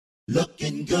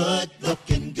Looking good,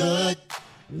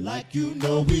 like you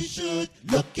know we should.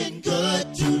 Looking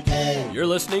good today. You're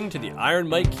listening to the Iron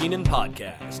Mike Keenan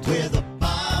podcast. With a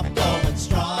bomb going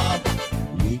strong,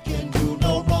 we can do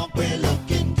no wrong. We're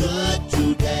looking good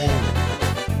today.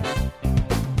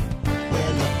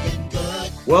 We're looking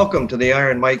good. Welcome to the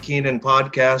Iron Mike Keenan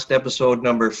podcast, episode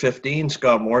number 15.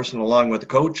 Scott Morrison along with the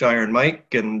coach, Iron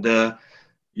Mike, and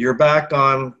you're back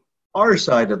on our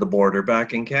side of the border,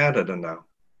 back in Canada now.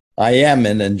 I am,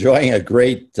 and enjoying a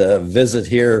great visit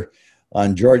here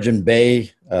on Georgian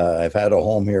Bay. I've had a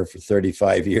home here for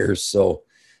 35 years, so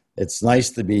it's nice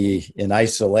to be in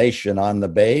isolation on the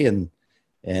bay,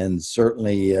 and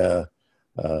certainly a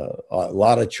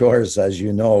lot of chores, as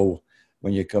you know,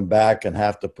 when you come back and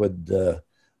have to put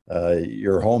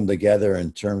your home together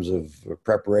in terms of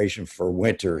preparation for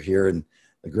winter here in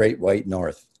the Great White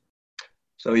North.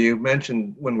 So you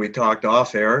mentioned when we talked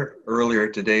off air earlier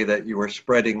today that you were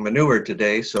spreading manure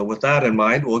today. So with that in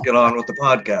mind, we'll get on with the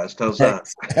podcast. How's that?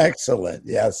 Excellent.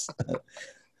 Yes.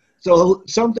 So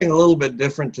something a little bit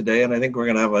different today, and I think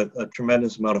we're going to have a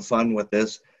tremendous amount of fun with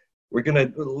this. We're going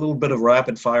to a little bit of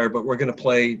rapid fire, but we're going to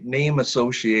play name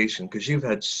association because you've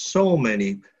had so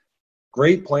many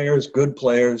great players, good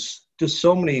players, just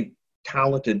so many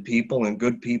talented people and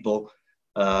good people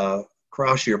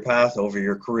cross your path over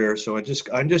your career. So I'm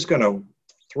just going to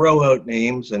throw out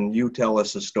names and you tell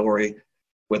us a story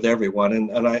with everyone.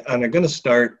 And I'm going to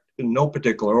start in no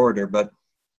particular order, but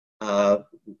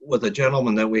with a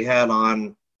gentleman that we had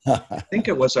on, I think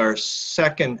it was our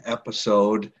second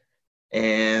episode,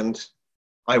 and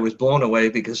I was blown away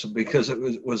because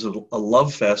it was a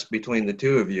love fest between the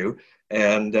two of you.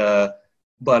 And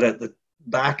but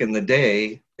back in the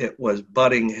day, it was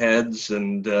butting heads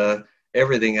and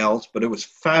everything else, but it was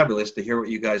fabulous to hear what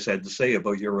you guys had to say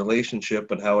about your relationship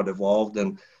and how it evolved,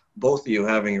 and both of you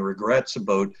having regrets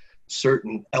about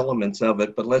certain elements of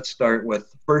it. But let's start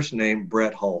with first name,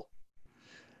 Brett Hull.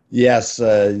 Yes,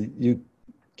 you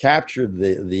captured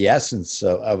the essence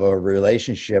of a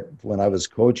relationship when I was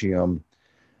coaching him.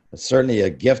 Certainly a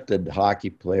gifted hockey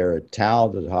player, a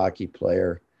talented hockey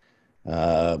player,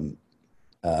 a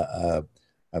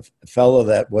fellow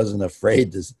that wasn't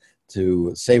afraid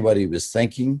to say what he was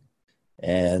thinking.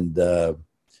 And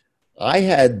I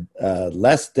had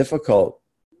less difficulties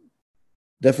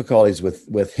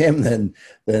with him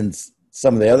than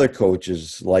some of the other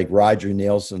coaches like Roger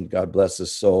Nielsen, God bless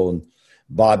his soul, and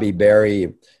Bobby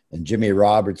Barry and Jimmy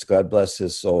Roberts, God bless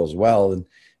his soul as well.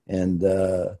 And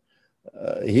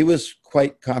he was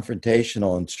quite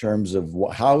confrontational in terms of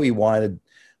how he wanted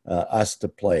us to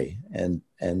play. And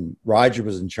Roger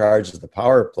was in charge of the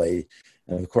power play.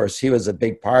 And of course, he was a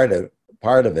big part of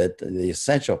it, the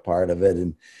essential part of it.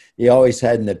 And he always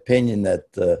had an opinion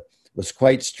that was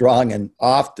quite strong, and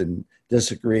often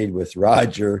disagreed with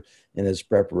Roger in his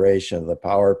preparation of the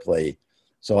power play.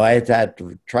 So I had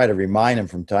to try to remind him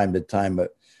from time to time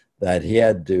that he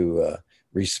had to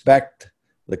respect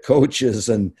the coaches.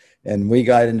 And we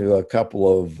got into a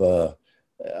couple of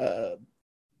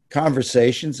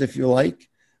conversations, if you like,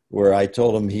 where I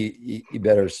told him he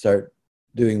better start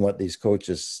doing what these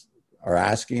coaches are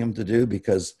asking him to do,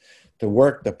 because to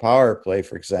work the power play,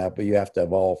 for example, you have to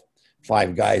have all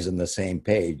five guys on the same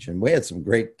page. And we had some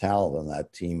great talent on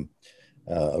that team.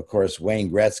 Of course,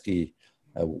 Wayne Gretzky,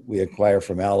 we acquired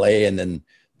from LA, and then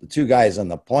the two guys on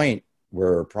the point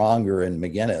were Pronger and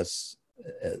McGinnis.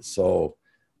 So,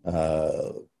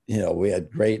 we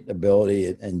had great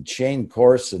ability, and Shane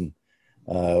Corson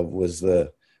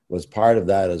was part of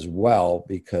that as well,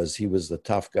 because he was the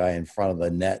tough guy in front of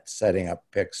the net, setting up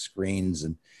pick screens.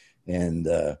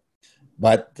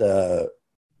 But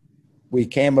we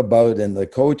came about, and the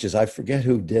coaches, I forget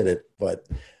who did it, but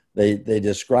they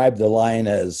described the line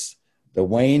as the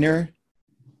Wayner,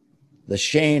 the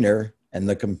Shaner, and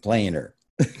the complainer.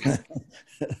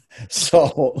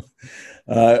 So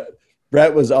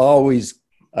Brett was always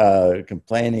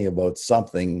complaining about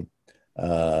something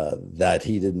that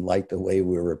he didn't like the way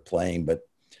we were playing, but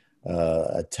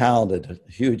a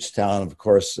huge talent. Of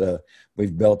course,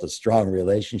 we've built a strong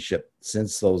relationship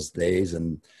since those days,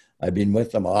 and I've been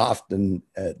with him often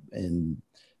in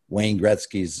Wayne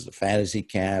Gretzky's fantasy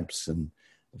camps and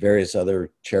various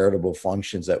other charitable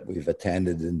functions that we've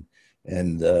attended,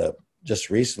 and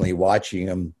just recently watching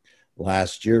him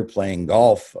last year playing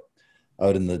golf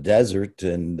out in the desert,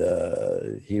 and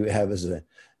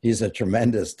he's a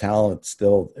tremendous talent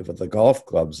still with the golf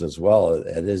clubs as well.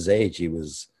 At his age, he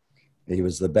was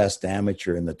the best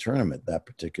amateur in the tournament that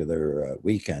particular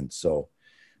weekend. So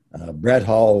Brett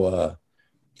Hull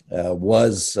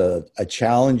was a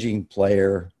challenging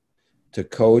player, to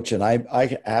coach. And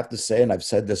I have to say, and I've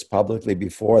said this publicly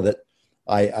before, that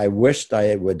I wished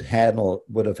I would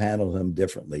have handled him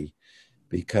differently,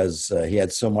 because he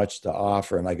had so much to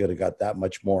offer, and I could have got that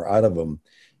much more out of him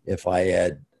if I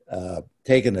had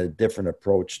taken a different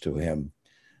approach to him.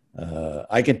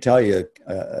 I can tell you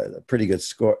a pretty good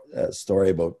story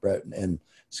about Brett and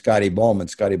Scotty Bowman.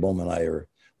 Scotty Bowman and I are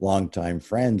longtime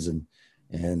friends,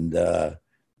 and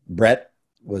Brett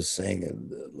was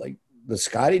saying, like, does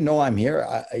Scotty know I'm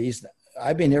here?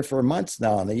 I've been here for months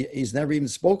now, and he's never even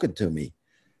spoken to me.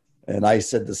 And I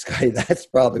said to Scotty, that's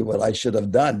probably what I should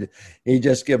have done. He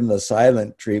just give him the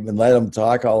silent treatment, let him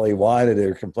talk all he wanted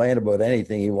or complain about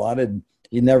anything he wanted.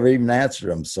 He never even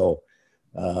answered him. So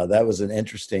that was an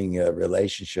interesting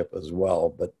relationship as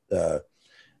well. But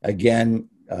again,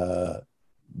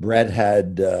 Brett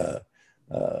had a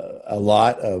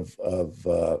lot of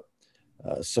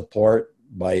support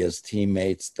by his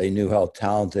teammates. They knew how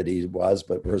talented he was,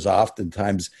 but was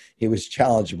oftentimes he was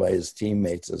challenged by his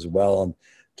teammates as well, and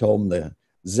told him to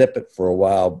zip it for a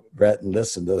while, Brett, and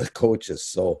listen to the coaches.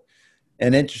 So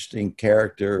an interesting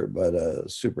character,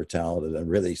 but super talented and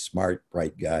really smart,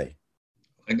 bright guy.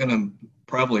 I'm going to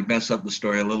probably mess up the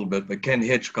story a little bit, but Ken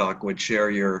Hitchcock would share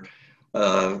your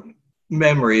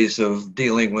memories of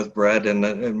dealing with Brett. And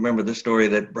I remember the story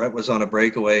that Brett was on a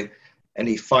breakaway and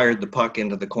he fired the puck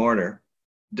into the corner.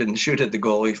 Didn't shoot at the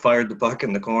goal. He fired the puck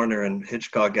in the corner, and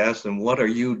Hitchcock asked him, "What are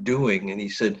you doing?" And he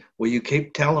said, "Well, you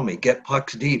keep telling me, get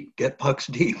pucks deep, get pucks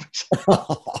deep."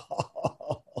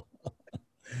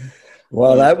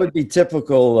 Well, that would be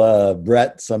typical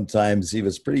Brett. Sometimes he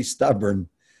was pretty stubborn,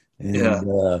 and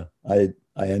Yeah.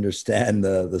 I understand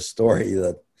the story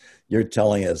that you're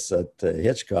telling us that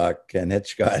Hitchcock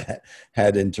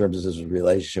had in terms of his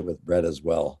relationship with Brett as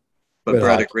well. But Good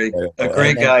Brett, hockey player. a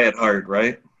great guy at heart,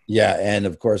 right? Yeah, and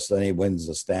of course, then he wins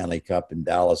the Stanley Cup in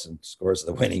Dallas and scores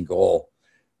the winning goal.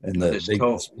 And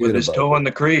With his toe on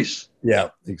the crease. Yeah,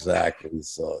 exactly.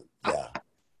 So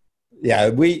yeah.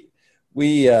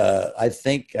 We I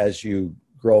think as you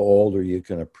grow older, you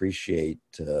can appreciate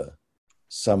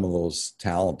some of those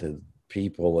talented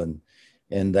people,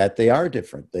 and that they are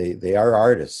different. They are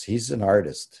artists. He's an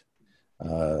artist,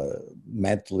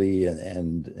 mentally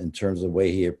and in terms of the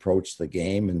way he approached the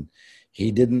game, and he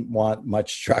didn't want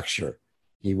much structure.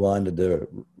 He wanted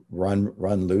to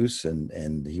run loose,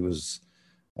 and he was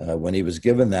when he was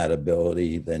given that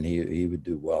ability, then he would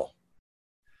do well.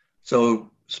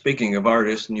 So speaking of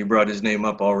artists, and you brought his name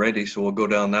up already, so we'll go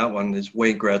down that one, is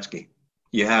Wayne Gretzky.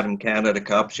 You had him Canada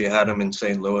Cups, you had him in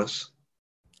St. Louis.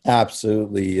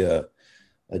 Absolutely a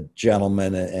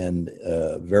gentleman and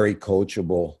very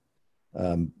coachable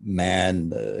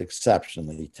man,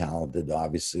 exceptionally talented.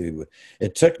 Obviously,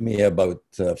 it took me about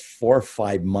 4 or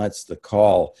 5 months to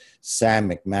call Sam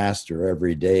McMaster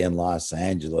every day in Los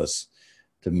Angeles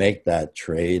to make that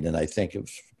trade, and I think it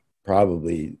was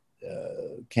probably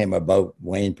came about.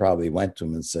 Wayne probably went to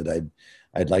him and said,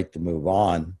 "I'd like to move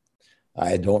on."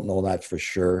 I don't know that for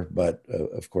sure, but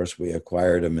of course we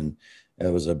acquired him, and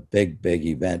it was a big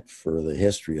event for the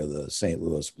history of the St.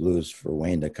 Louis Blues for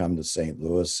Wayne to come to St.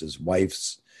 Louis. His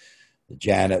wife's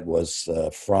Janet was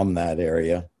from that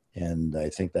area, and I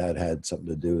think that had something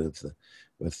to do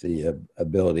with the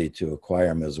ability to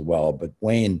acquire him as well. But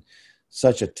Wayne,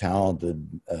 such a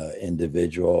talented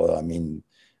individual. I mean,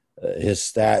 his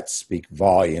stats speak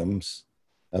volumes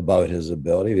about his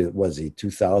ability. Was he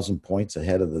 2,000 points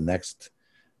ahead of the next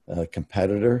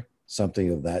competitor, something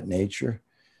of that nature?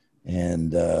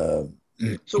 And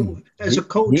so as a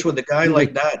coach with a guy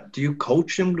like that, do you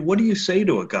coach him? What do you say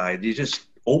to a guy? Do you just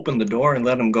open the door and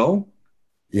let him go?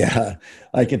 Yeah,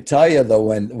 I can tell you though,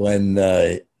 when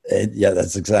yeah,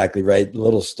 that's exactly right.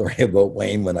 Little story about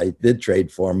Wayne. When I did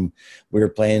trade for him, we were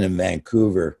playing in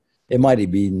Vancouver. It might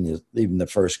have been even the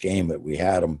first game that we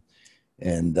had him,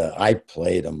 and I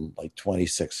played him like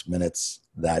 26 minutes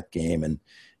that game, and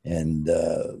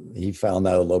he found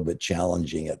that a little bit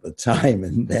challenging at the time.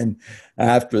 And then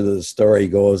after the story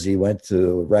goes, he went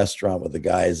to a restaurant with the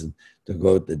guys and to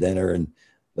go to dinner, and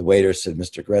the waiter said,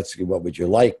 "Mr. Gretzky, what would you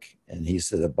like?" And he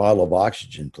said, "A bottle of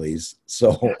oxygen, please."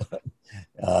 So,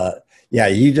 yeah,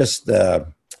 you just,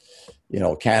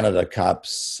 Canada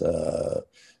Cups.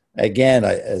 Again,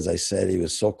 as I said, he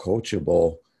was so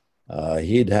coachable.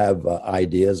 He'd have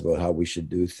ideas about how we should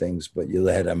do things, but you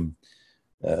let him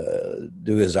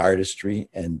do his artistry,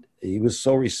 and he was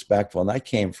so respectful. And that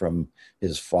came from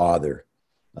his father.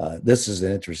 This is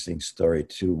an interesting story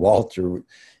too. Walter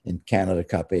in Canada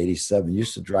Cup '87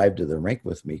 used to drive to the rink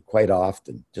with me quite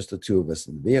often, just the two of us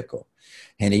in the vehicle.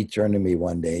 And he turned to me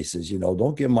one day, he says,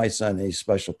 "Don't give my son any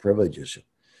special privileges.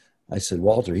 I said,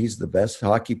 Walter, he's the best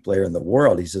hockey player in the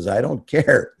world. He says, I don't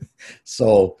care.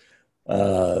 So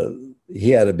he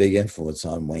had a big influence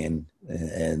on Wayne,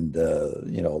 and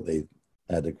they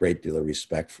had a great deal of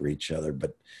respect for each other.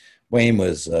 But Wayne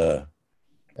was a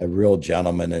real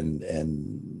gentleman,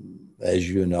 and as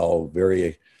you know,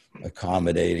 very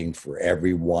accommodating for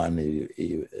everyone.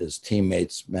 His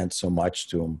teammates meant so much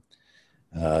to him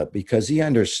because he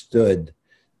understood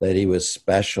that he was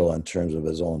special in terms of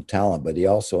his own talent, but he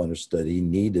also understood he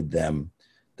needed them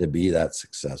to be that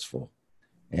successful.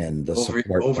 And the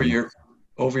support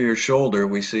over your shoulder,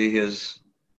 we see his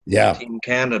Team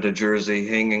Canada jersey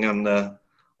hanging on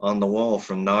the wall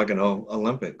from Nagano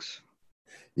Olympics.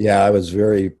 Yeah, I was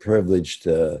very privileged.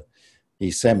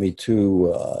 He sent me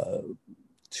two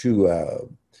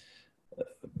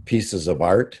pieces of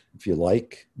art, if you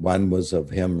like. One was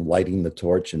of him lighting the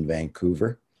torch in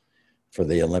Vancouver for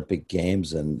the Olympic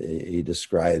Games, and he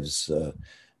describes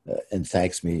and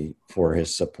thanks me for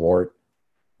his support,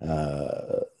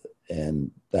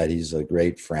 and that he's a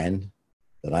great friend,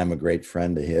 that I'm a great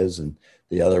friend to his. And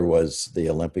the other was the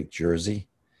Olympic jersey.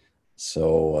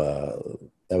 So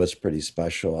that was pretty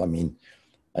special. I mean,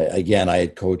 I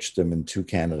had coached him in 2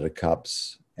 Canada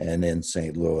Cups and in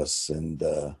St. Louis, and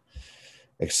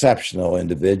exceptional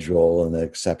individual and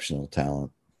exceptional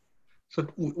talent. So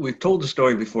we've told the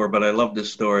story before, but I love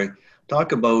this story.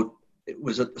 Talk about, it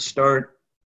was at the start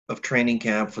of training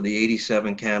camp for the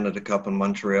 87 Canada Cup in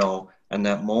Montreal, and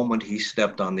that moment he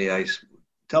stepped on the ice.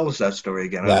 Tell us that story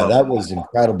again. Yeah, that was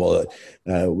incredible.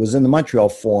 It was in the Montreal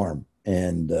Forum,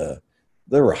 and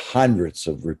there were hundreds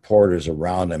of reporters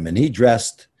around him, and he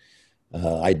dressed,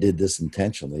 I did this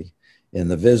intentionally, in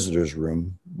the visitors'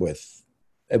 room with,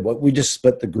 we just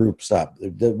split the groups up.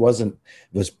 It was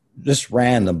just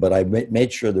random, but I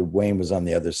made sure that Wayne was on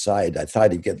the other side. I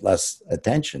thought he'd get less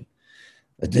attention.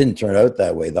 It didn't turn out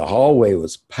that way. The hallway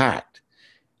was packed.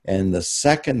 And the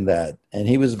second that, and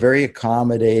he was very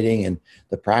accommodating, and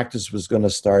the practice was going to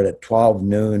start at 12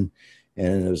 noon,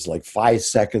 and it was like 5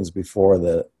 seconds before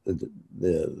the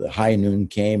high noon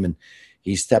came, and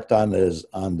he stepped onto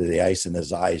the ice, and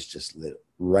his eyes just lit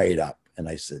right up. And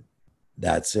I said,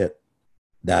 that's it.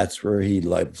 That's where he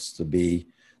loves to be.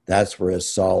 That's where his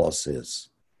solace is.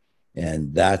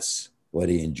 And that's what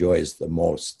he enjoys the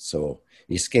most. So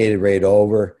he skated right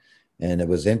over, and it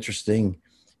was interesting.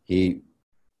 He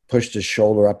pushed his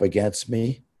shoulder up against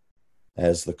me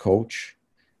as the coach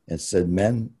and said,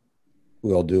 men,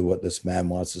 we'll do what this man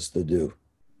wants us to do.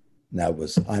 And that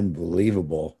was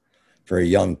unbelievable for a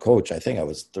young coach. I think I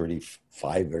was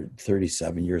 35 or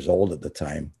 37 years old at the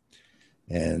time.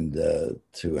 And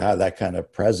to have that kind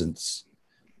of presence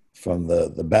from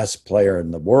the best player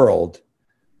in the world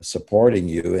supporting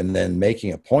you and then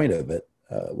making a point of it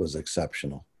was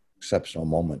exceptional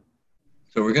moment.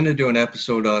 So we're going to do an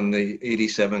episode on the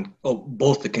 87,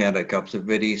 both the Canada Cups of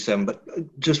 87, but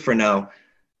just for now,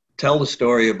 tell the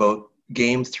story about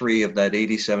Game 3 of that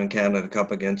 87 Canada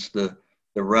Cup against the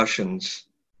Russians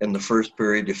in the first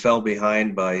period. You fell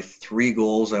behind by 3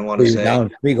 goals, I want to say.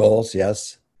 Down 3 goals,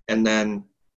 yes. And then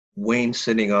Wayne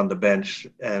sitting on the bench,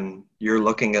 and you're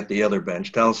looking at the other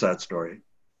bench. Tell us that story.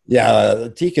 Yeah,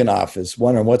 Tikhonov is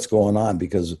wondering what's going on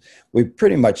because we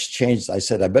pretty much changed. I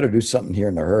said, I better do something here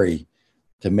in a hurry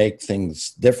to make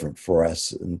things different for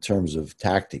us in terms of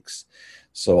tactics.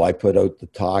 So I put out the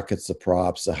Tockets, the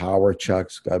props, the Howard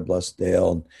Chucks, God bless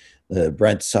Dale, and the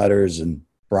Brent Sutters and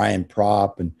Brian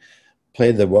Prop, and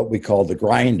played what we call the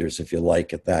grinders, if you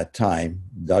like, at that time.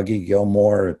 Dougie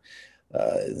Gilmore.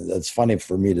 That's funny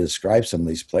for me to describe some of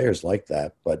these players like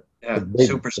that, but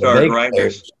superstar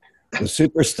grinders. The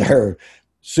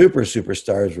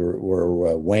superstars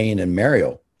were Wayne and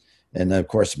Mario. And then, of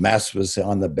course, Mess was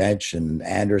on the bench, and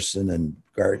Anderson and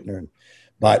Gartner.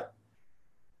 But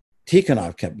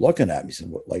Tikhonov kept looking at me. He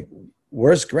said, like,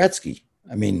 where's Gretzky?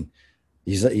 I mean,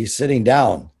 he's sitting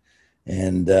down.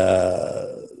 And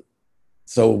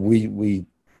so we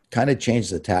kind of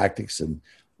changed the tactics, and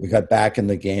we got back in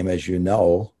the game, as you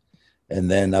know.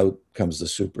 And then out comes the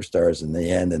superstars in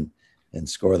the end and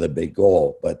score the big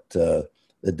goal. But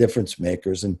the difference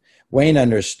makers. And Wayne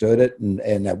understood it.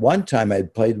 And at one time I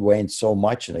played Wayne so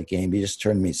much in a game, he just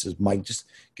turned to me and says, Mike, just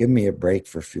give me a break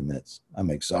for a few minutes. I'm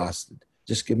exhausted.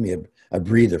 Just give me a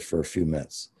breather for a few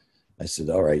minutes. I said,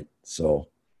 all right. So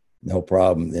no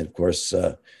problem. And of course,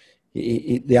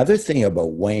 the other thing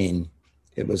about Wayne,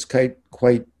 it was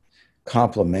quite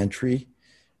complimentary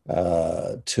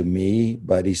to me,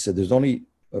 but he said, there's only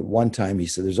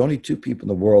 2 people in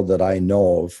the world that I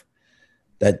know of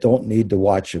that don't need to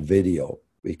watch a video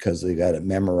because they got it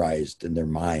memorized in their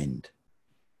mind.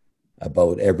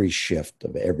 about every shift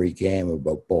of every game,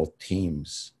 about both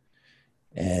teams.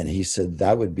 And he said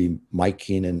that would be Mike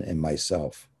Keenan and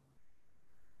myself.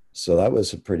 So that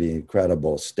was a pretty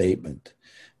incredible statement.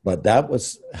 But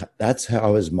that's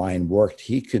how his mind worked.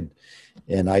 He could,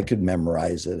 and I could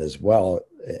memorize it as well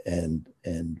and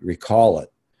recall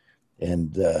it.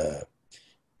 And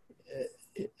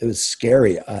it was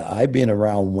scary. I've been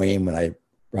around Wayne when I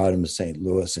brought him to St.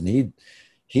 Louis, and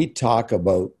he'd talk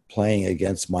about playing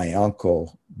against my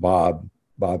uncle, Bob.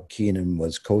 Bob Keenan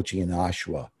was coaching in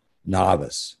Oshawa,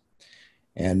 novice.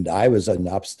 And I was in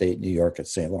upstate New York at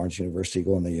St. Lawrence University,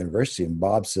 going to university. And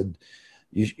Bob said,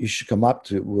 you should come up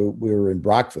to, we were in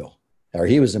Brockville, or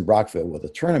he was in Brockville with a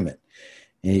tournament.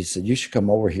 And he said, you should come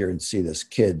over here and see this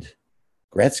kid,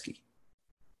 Gretzky.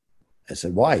 I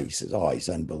said, why? He says, oh, he's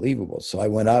unbelievable. So I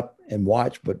went up and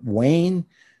watched. But Wayne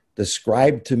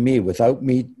described to me, without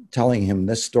me telling him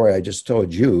this story I just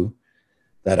told you,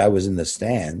 that I was in the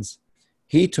stands,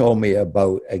 he told me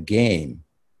about a game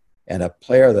and a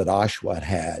player that Oshawa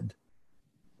had,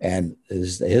 and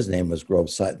his name was Grove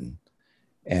Sutton.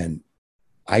 And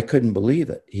I couldn't believe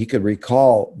it. He could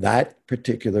recall that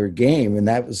particular game, and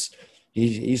that was,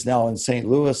 he's now in St.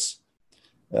 Louis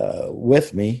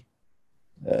with me,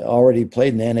 already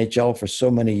played in the NHL for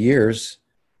so many years,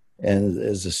 and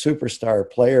is a superstar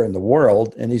player in the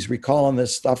world, and he's recalling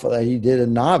this stuff that he did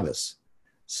in novice.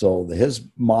 So his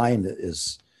mind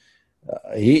is,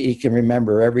 he can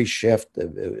remember every shift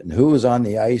and who was on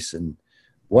the ice and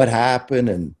what happened.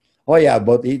 And, oh yeah,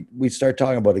 but we start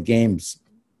talking about the games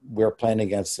we were playing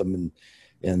against them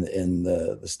in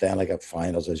the Stanley Cup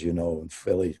Finals, as you know, in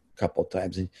Philly a couple of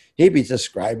times. And he'd be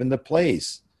describing the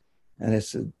plays. And I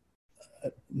said,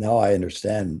 now I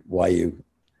understand why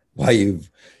you've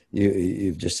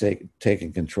just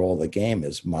taken control of the game.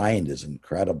 His mind is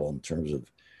incredible in terms of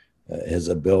his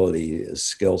ability, his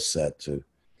skill set to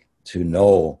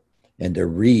know and to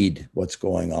read what's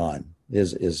going on.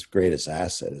 His greatest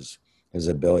asset is his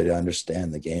ability to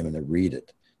understand the game and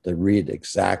to read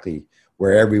exactly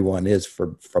where everyone is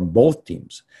from both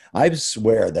teams. I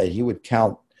swear that he would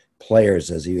count players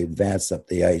as he advanced up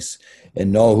the ice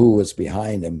and know who was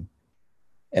behind him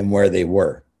and where they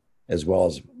were, as well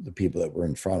as the people that were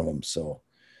in front of him. So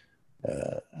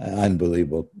an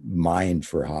unbelievable mind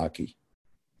for hockey.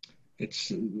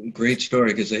 It's a great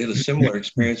story because they had a similar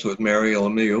experience with Mario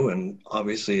Lemieux, and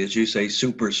obviously, as you say,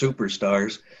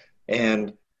 superstars.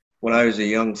 And when I was a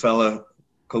young fella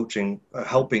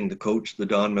helping to coach the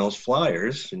Don Mills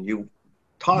Flyers, and you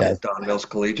taught at Don Mills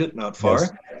Collegiate, not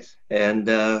far. Yes.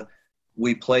 And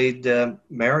we played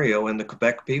Mario in the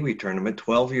Quebec Pee Wee tournament,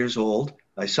 12 years old.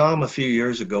 I saw him a few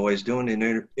years ago. I was doing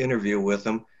an interview with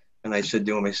him, and I said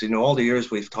to him, all the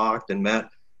years we've talked and met,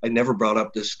 I never brought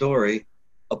up this story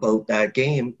about that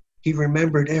game. He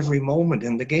remembered every moment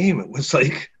in the game. It was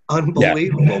like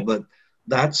unbelievable. Yeah. But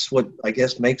that's what I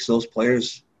guess makes those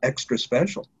players extra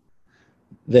special.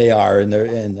 They are, and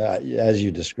as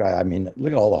you described, I mean,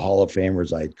 look at all the Hall of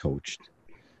Famers I coached,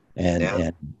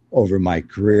 and over my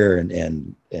career,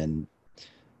 and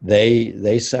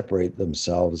they separate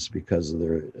themselves because of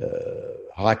their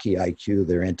hockey IQ,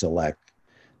 their intellect.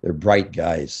 They're bright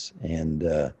guys,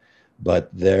 and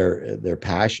but their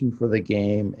passion for the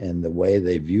game and the way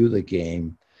they view the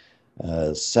game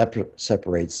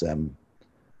separates them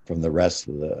from the rest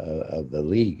of the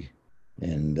league.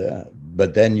 And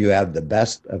but then you have the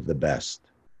best of the best,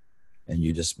 and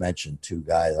you just mentioned two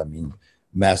guys. I mean,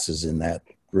 Mess is in that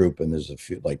group, and there's a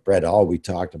few like Brett Hall we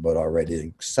talked about already,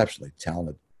 exceptionally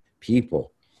talented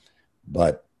people.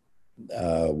 But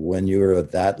when you're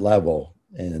at that level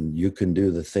and you can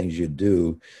do the things you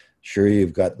do, sure,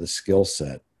 you've got the skill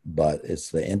set, but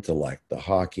it's the intellect, the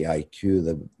hockey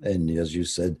IQ, and as you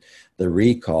said, the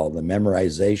recall, the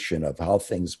memorization of how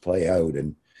things play out,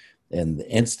 and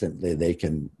instantly they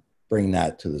can bring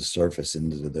that to the surface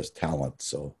into this talent.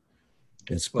 So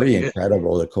it's pretty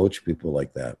incredible to coach people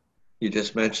like that. You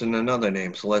just mentioned another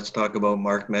name, so let's talk about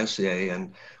Mark Messier.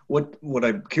 And what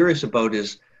I'm curious about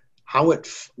is how it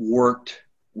worked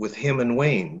with him and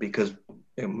Wayne, because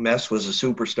Mess was a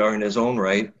superstar in his own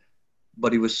right,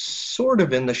 but he was sort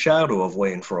of in the shadow of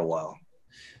Wayne for a while.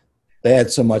 They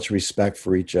had so much respect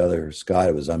for each other, Scott.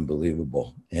 It was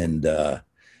unbelievable. And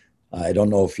I don't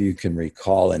know if you can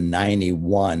recall, in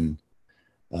 91,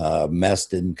 Mess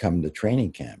didn't come to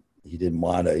training camp. He didn't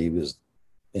want to. He was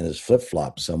in his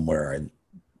flip-flops somewhere in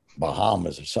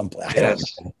Bahamas or someplace. I don't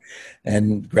know.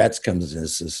 And Gratz comes in and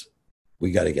says,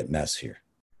 we got to get Mess here.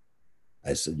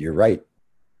 I said, you're right.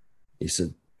 He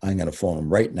said, I'm going to phone him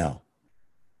right now.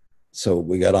 So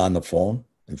we got on the phone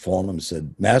and phoned him and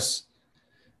said, Mess,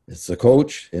 it's the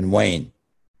coach and Wayne.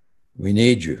 We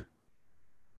need you.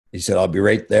 He said, I'll be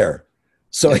right there.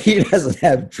 So he doesn't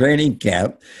have training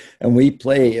camp. And we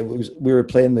were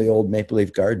playing the old Maple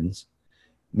Leaf Gardens.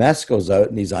 Mess goes out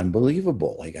and he's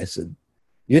unbelievable. Like I said,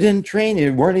 you didn't train.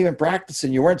 You weren't even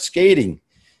practicing. You weren't skating.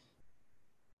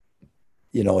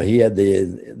 You know, he had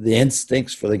the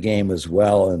instincts for the game as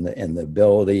well, and the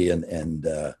ability and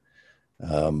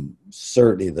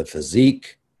certainly the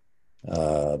physique.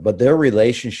 But their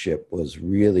relationship was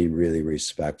really, really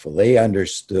respectful. They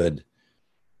understood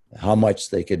how much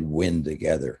they could win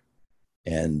together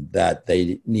and that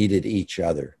they needed each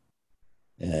other.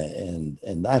 And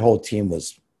that whole team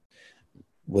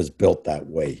was built that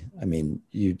way. I mean,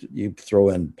 you throw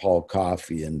in Paul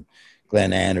Coffey and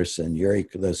Glenn Anderson,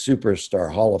 the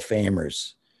superstar Hall of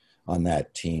Famers on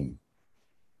that team.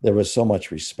 There was so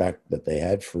much respect that they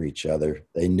had for each other.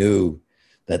 They knew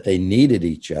that they needed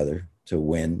each other to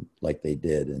win like they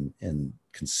did and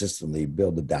consistently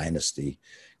build a dynasty.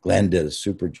 Glenn did a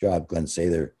super job, Glenn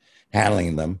Sather,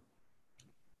 handling them.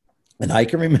 And I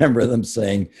can remember them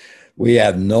saying, we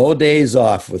have no days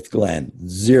off with Glenn,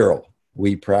 0.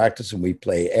 We practice and we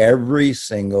play every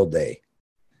single day.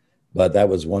 But that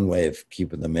was one way of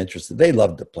keeping them interested. They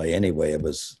loved to play anyway. It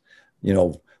was, you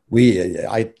know,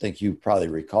 I think you probably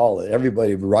recall it.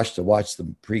 Everybody rushed to watch the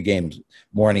pregame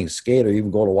morning skate or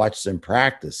even go to watch them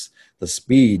practice. The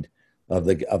speed of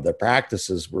the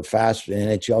practices were faster than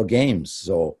NHL games.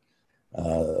 So,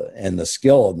 and the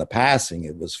skill and the passing,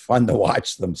 it was fun to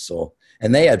watch them. So,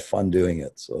 and they had fun doing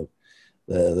it. So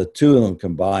the two of them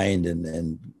combined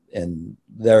and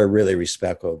they're really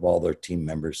respectful of all their team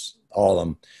members, all of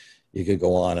them. You could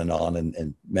go on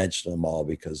and mention them all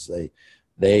because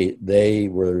they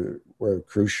were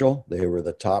crucial. They were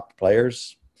the top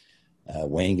players.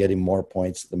 Wayne getting more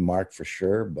points than Mark for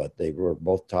sure, but they were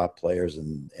both top players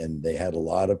and they had a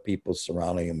lot of people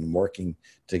surrounding them and working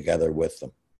together with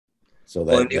them. So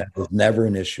that was never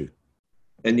an issue.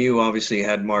 And you obviously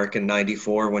had Mark in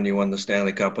 '94 when you won the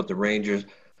Stanley Cup with the Rangers.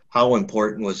 How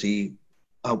important was he?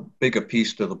 How big a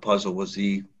piece to the puzzle was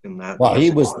he in that? Well, he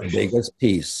was the biggest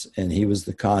piece, and he was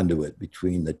the conduit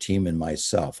between the team and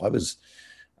myself. I was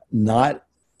not,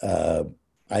 I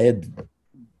had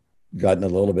gotten a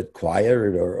little bit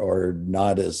quieter or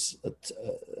not as,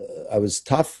 I was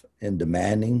tough and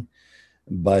demanding,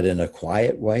 but in a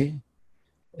quiet way,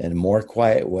 in a more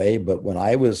quiet way. But when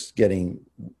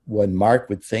Mark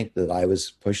would think that I was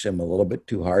pushing him a little bit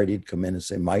too hard, he'd come in and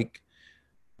say, Mike,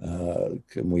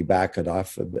 can we back it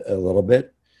off a little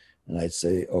bit? And I'd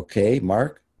say, okay,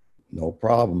 Mark, no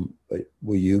problem. But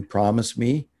will you promise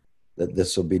me that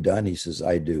this will be done? He says,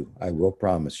 I do. I will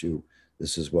promise you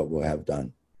this is what we'll have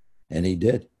done. And he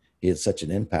did. He had such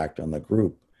an impact on the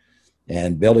group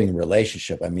and building a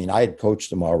relationship. I mean, I had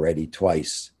coached him already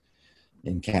twice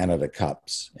in Canada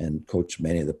Cups and coached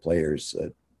many of the players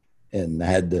and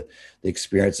had the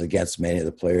experience against many of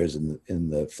the players in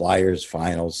the Flyers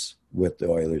finals with the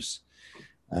Oilers.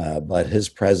 But his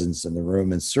presence in the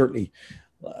room, and certainly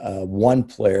one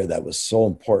player that was so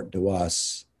important to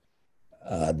us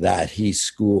that he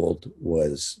schooled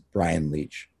was Brian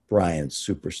Leach. Brian's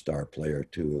superstar player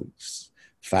too,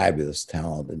 fabulous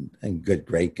talent and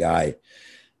great guy.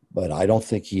 But I don't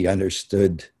think he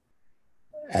understood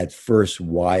at first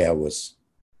why I was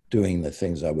doing the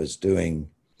things I was doing.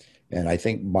 And I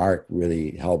think Mark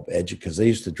really helped educate, because they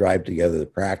used to drive together to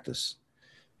practice.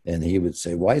 And he would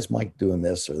say, why is Mike doing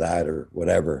this or that or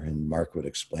whatever? And Mark would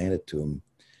explain it to him.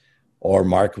 Or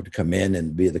Mark would come in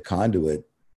and be the conduit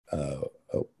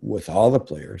with all the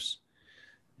players.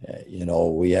 You know,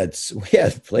 we had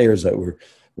players that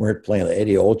weren't playing.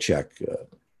 Eddie Olczyk,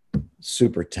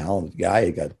 super talented guy.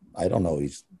 He got, I don't know,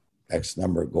 he's X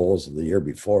number of goals the year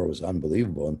before. It was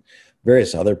unbelievable. And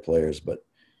various other players. But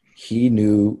he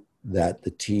knew that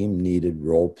the team needed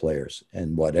role players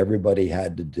and what everybody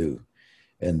had to do.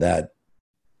 And that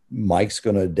Mike's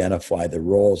going to identify the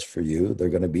roles for you. They're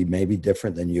going to be maybe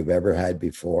different than you've ever had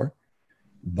before,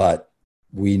 but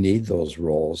we need those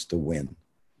roles to win.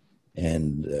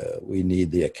 And we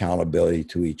need the accountability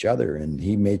to each other. And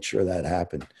he made sure that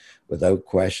happened without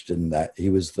question, that he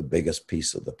was the biggest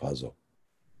piece of the puzzle.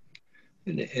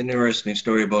 An interesting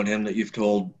story about him that you've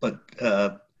told, but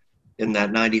in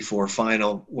that '94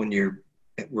 final, when you're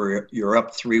up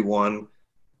 3-1,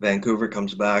 Vancouver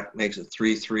comes back, makes it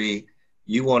 3-3.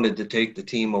 You wanted to take the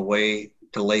team away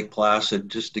to Lake Placid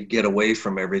just to get away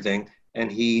from everything.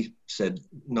 And he said,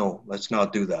 no, let's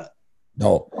not do that.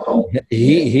 No,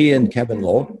 he and Kevin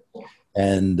Lowe,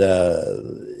 and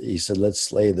he said, let's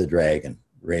slay the dragon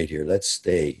right here. Let's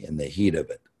stay in the heat of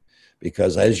it.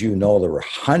 Because as you know, there were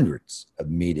hundreds of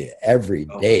media every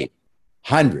day,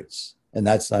 hundreds. And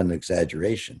that's not an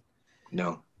exaggeration.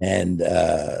 No. And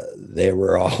they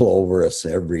were all over us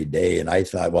every day. And I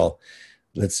thought, well,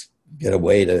 let's get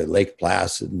away to Lake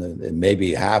Placid, and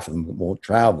maybe half of them won't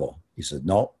travel. He said,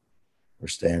 no, we're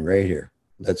staying right here.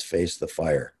 Let's face the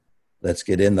fire. Let's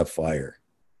get in the fire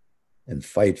and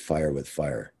fight fire with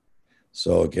fire.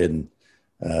 So again,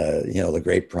 the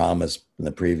great promise in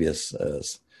the previous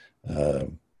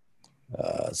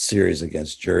series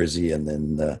against Jersey. And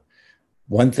then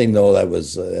one thing, though, that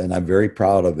was, and I'm very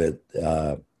proud of it,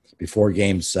 before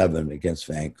Game 7 against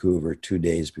Vancouver, 2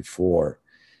 days before,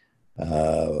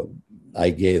 I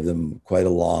gave them quite a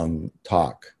long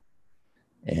talk.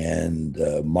 And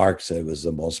Mark said it was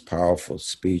the most powerful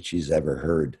speech he's ever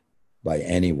heard by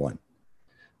anyone.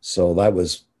 So that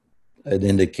was an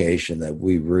indication that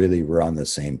we really were on the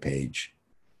same page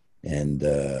and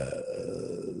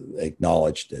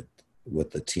acknowledged it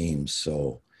with the team.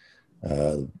 So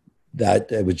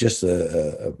that it was just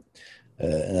an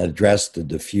address to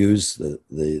diffuse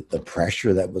the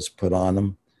pressure that was put on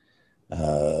them.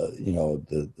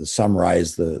 To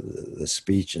summarize the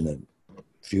speech in a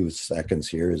few seconds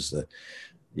here is that,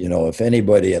 if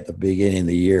anybody at the beginning of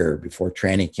the year, before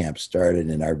training camp started,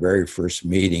 in our very first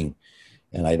meeting,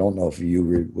 and I don't know if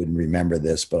you would remember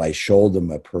this, but I showed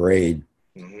them a parade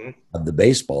of the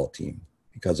baseball team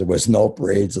because there was no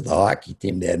parades of the hockey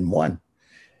team. They hadn't won.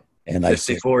 And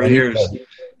 54 years.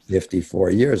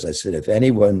 54 years. I said, if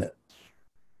anyone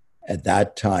at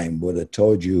that time would have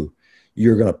told you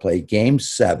you're going to play Game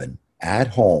 7 at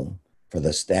home for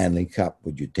the Stanley Cup,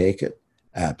 would you take it?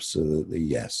 Absolutely,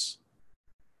 yes.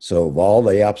 So of all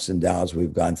the ups and downs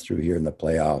we've gone through here in the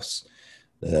playoffs,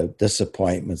 the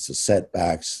disappointments, the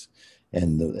setbacks,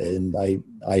 and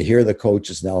I hear the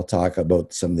coaches now talk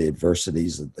about some of the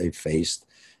adversities that they faced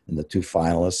in the 2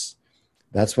 finalists.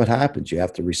 That's what happens. You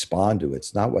have to respond to it.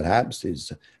 It's not what happens to you,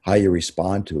 it's how you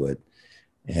respond to it.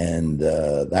 And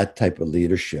that type of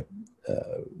leadership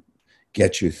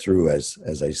gets you through,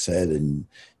 as I said, and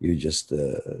you just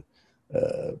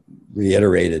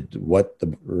reiterated what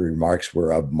the remarks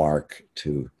were of Mark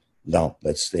to, no,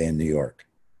 let's stay in New York.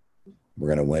 We're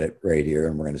going to win it right here,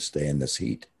 and we're going to stay in this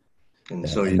heat. And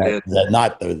so you did.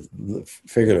 Not the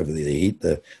figuratively the heat,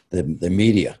 the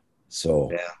media. So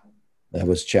yeah, that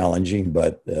was challenging,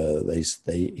 but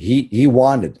he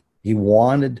wanted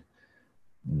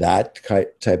that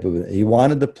type of, he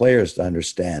wanted the players to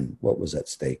understand what was at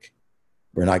stake.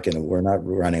 We're not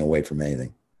running away from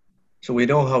anything. So we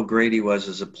know how great he was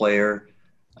as a player.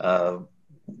 The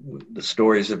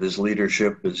stories of his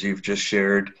leadership, as you've just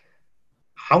shared.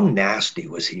 How nasty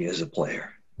was he as a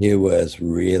player? He was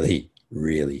really,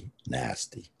 really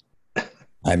nasty.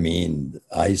 I mean,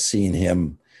 I seen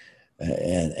him,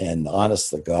 and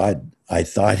honest to God, I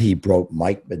thought he broke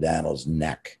Mike Modano's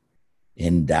neck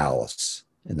in Dallas.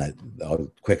 And a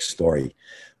quick story.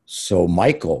 So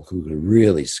Michael, who could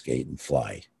really skate and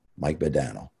fly, Mike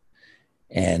Modano,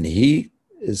 and he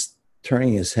is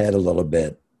turning his head a little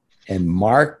bit, and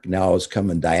Mark now is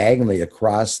coming diagonally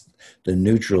across the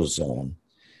neutral zone,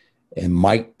 and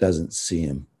Mike doesn't see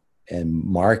him, and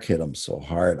Mark hit him so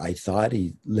hard, I thought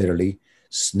he literally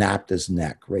snapped his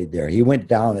neck right there. He went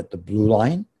down at the blue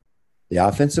line, the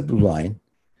offensive blue line,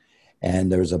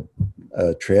 and there's a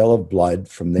trail of blood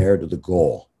from there to the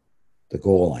goal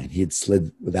line. He had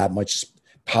slid with that much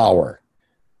power,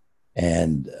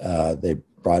 and they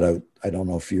brought out, I don't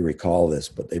know if you recall this,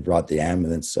 but they brought the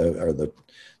ambulance or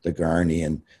the gurney,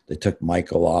 and they took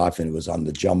Michael off, and it was on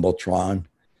the Jumbotron,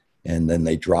 and then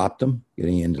they dropped him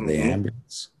getting into the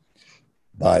ambulance.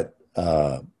 But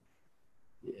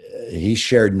he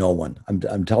shared no one.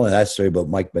 I'm telling that story about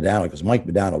Mike Modano because Mike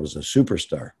Modano was a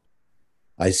superstar.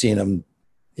 I seen him,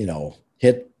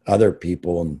 hit other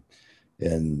people,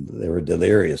 and they were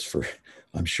delirious for,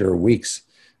 I'm sure, weeks.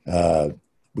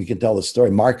 We can tell the story.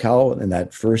 Mark Howell in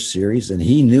that first series, and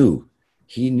he knew,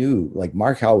 like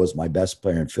Mark Howell was my best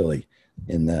player in Philly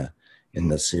in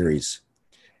the series.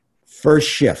 First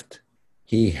shift,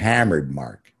 he hammered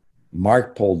Mark.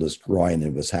 Mark pulled his groin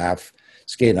and was half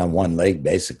skating on one leg,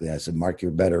 basically. I said, Mark,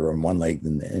 you're better on one leg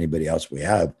than anybody else we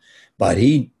have. But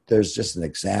there's just an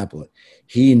example.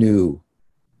 He knew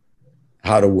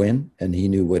how to win, and he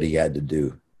knew what he had to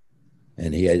do.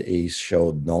 And he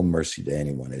showed no mercy to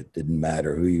anyone. It didn't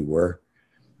matter who you were.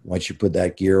 Once you put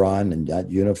that gear on and that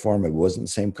uniform, it wasn't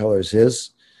the same color as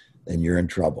his, then you're in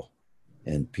trouble.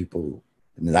 And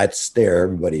that stare,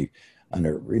 everybody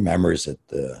remembers it.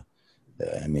 The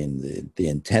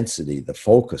intensity, the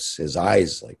focus, his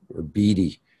eyes were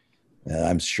beady.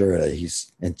 I'm sure that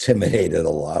he's intimidated a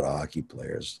lot of hockey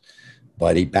players,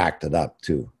 but he backed it up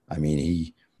too. I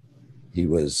mean, He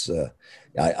was,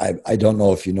 I don't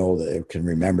know if you know that can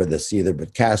remember this either,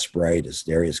 but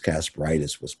Darius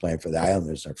Kasparaitis was playing for the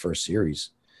Islanders in our first series.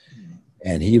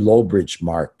 And he low-bridged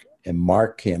Mark, and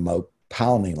Mark came out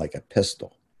pounding like a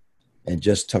pistol and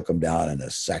just took him down in a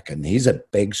second. He's a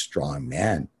big, strong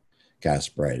man,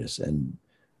 Kasparaitis. And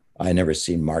I never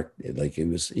seen Mark, like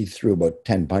he threw about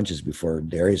 10 punches before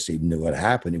Darius even knew what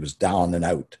happened. He was down and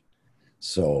out.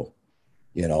 So,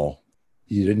 you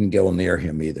didn't go near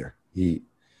him either. He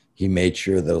made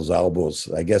sure those elbows,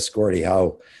 I guess Gordie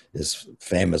Howe is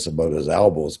famous about his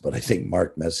elbows, but I think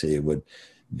Mark Messier would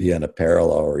be on a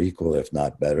parallel or equal, if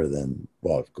not better than,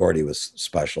 well, Gordie was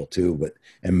special too,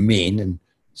 and mean, and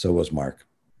so was Mark.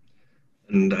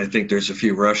 And I think there's a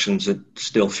few Russians that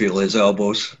still feel his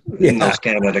elbows in those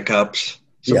Canada Cups.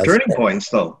 Some turning points,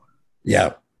 though.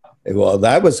 Yeah. Well,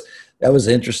 that was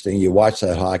interesting. You watch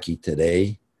that hockey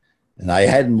today, and I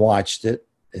hadn't watched it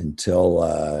until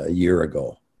a year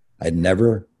ago. I'd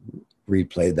never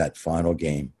replayed that final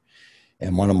game.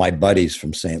 And one of my buddies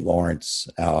from St. Lawrence,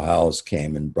 Al Howes,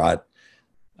 came and brought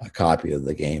a copy of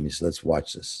the game. He said, let's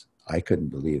watch this. I couldn't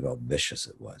believe how vicious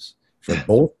it was for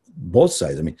both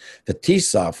sides. I mean,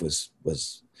 Fetisov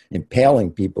was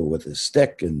impaling people with his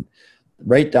stick and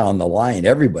right down the line,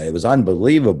 everybody. It was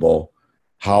unbelievable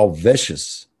how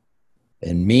vicious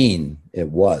and mean it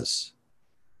was.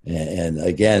 And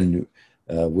again,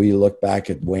 we look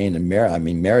back at Wayne and Mary. I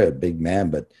mean, Mary, a big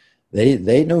man, but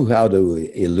they knew how to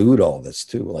elude all this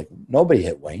too. Like nobody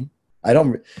hit Wayne.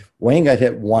 Wayne got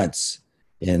hit once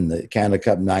in the Canada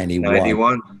Cup 91.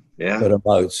 91, yeah. Put him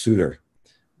out, Suter.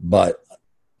 But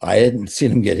I hadn't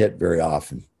seen him get hit very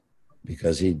often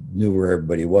because he knew where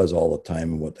everybody was all the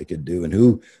time and what they could do and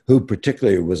who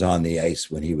particularly was on the ice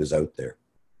when he was out there.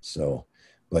 So,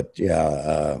 but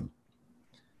yeah,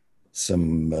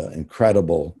 some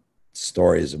incredible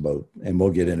stories about, and we'll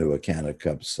get into a Canada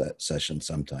Cup session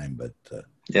sometime, but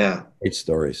yeah, great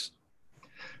stories.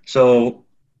 So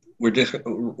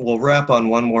we'll wrap on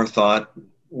one more thought.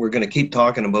 We're going to keep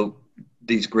talking about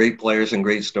these great players and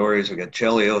great stories. We got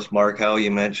Chelios, Mark Howe,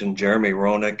 you mentioned, Jeremy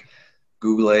Roenick,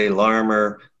 Goulet,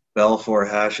 Larmer, Belfour,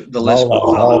 Hash. The list goes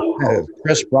on.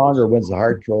 Chris Pronger wins the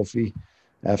Hart Trophy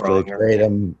after they trade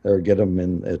him or get him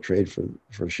in a trade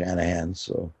for Shanahan.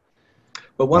 So.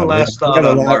 But one last thought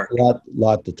on Mark.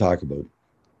 Lot to talk about.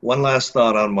 One last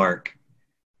thought on Mark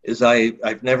is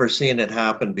I've never seen it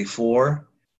happen before.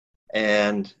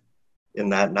 And in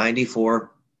that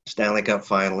 94 Stanley Cup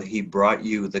final, he brought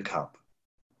you the cup.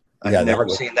 I've never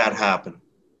seen that happen.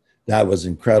 That was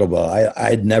incredible.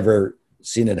 I'd never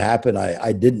seen it happen.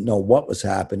 I didn't know what was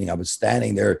happening. I was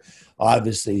standing there.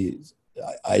 Obviously,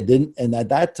 I didn't. And at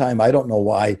that time, I don't know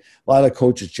why. A lot of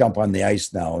coaches jump on the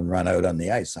ice now and run out on the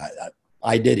ice.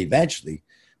 I did eventually,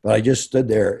 but I just stood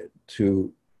there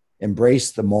to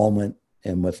embrace the moment.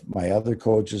 And with my other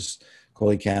coaches,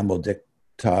 Coley Campbell, Dick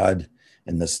Todd,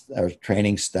 and our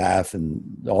training staff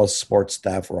and all sports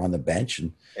staff were on the bench.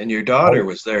 And your daughter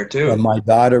was there too. And my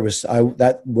daughter was,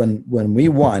 when we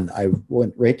won, I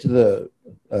went right to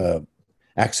the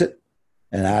exit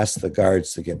and asked the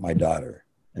guards to get my daughter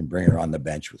and bring her on the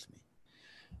bench with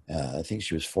me. I think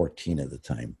she was 14 at the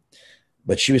time.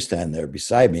 But she was standing there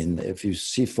beside me. And if you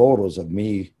see photos of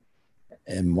me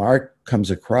and Mark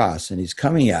comes across and he's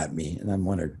coming at me and I'm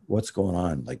wondering what's going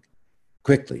on, like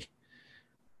quickly.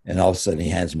 And all of a sudden he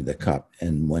hands me the cup.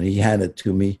 And when he handed it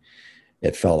to me,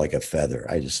 it felt like a feather.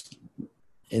 I just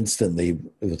instantly,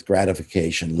 with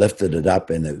gratification, lifted it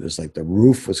up and it was like the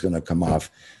roof was going to come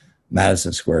off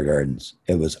Madison Square Gardens.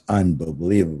 It was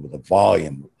unbelievable, the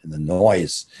volume and the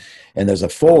noise. And there's a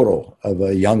photo of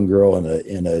a young girl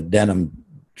in a denim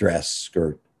dress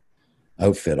skirt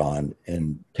outfit on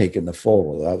and taking the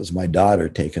photo. That was my daughter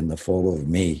taking the photo of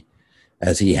me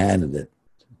as he handed it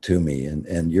to me.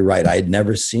 And you're right, I'd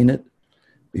never seen it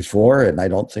before, and I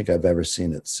don't think I've ever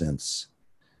seen it since.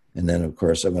 And then, of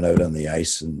course, I went out on the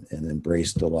ice and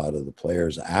embraced a lot of the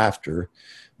players after,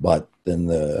 but then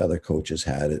the other coaches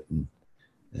had it,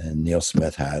 and Neil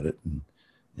Smith had it,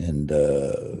 and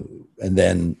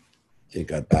then it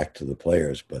got back to the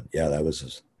players. But yeah, that was an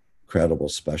incredible,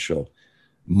 special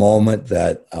moment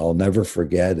that I'll never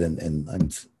forget. And I'm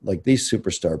like, these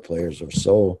superstar players are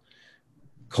so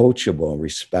coachable and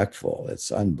respectful. It's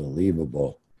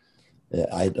unbelievable.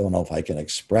 I don't know if I can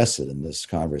express it in this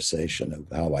conversation of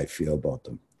how I feel about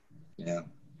them. Yeah.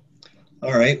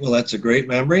 All right. Well, that's a great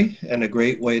memory and a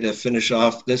great way to finish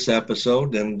off this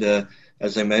episode. And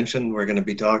as I mentioned, we're going to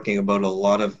be talking about a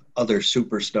lot of other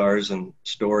superstars and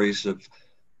stories of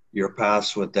your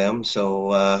past with them.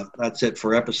 So that's it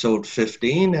for episode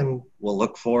 15, and we'll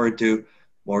look forward to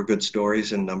more good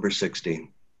stories in number 16.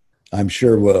 I'm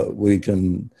sure we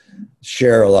can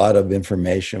share a lot of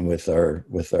information with our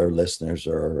listeners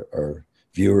or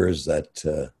viewers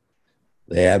that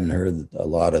they haven't heard a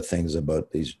lot of things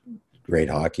about these great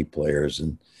hockey players,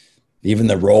 and even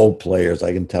the role players.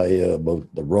 I can tell you about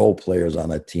the role players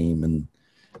on a team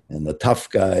and the tough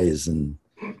guys, and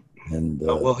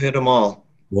we'll hit them all.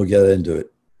 We'll get into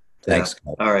it. Thanks.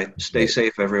 Yeah. All right. Stay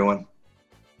safe, everyone.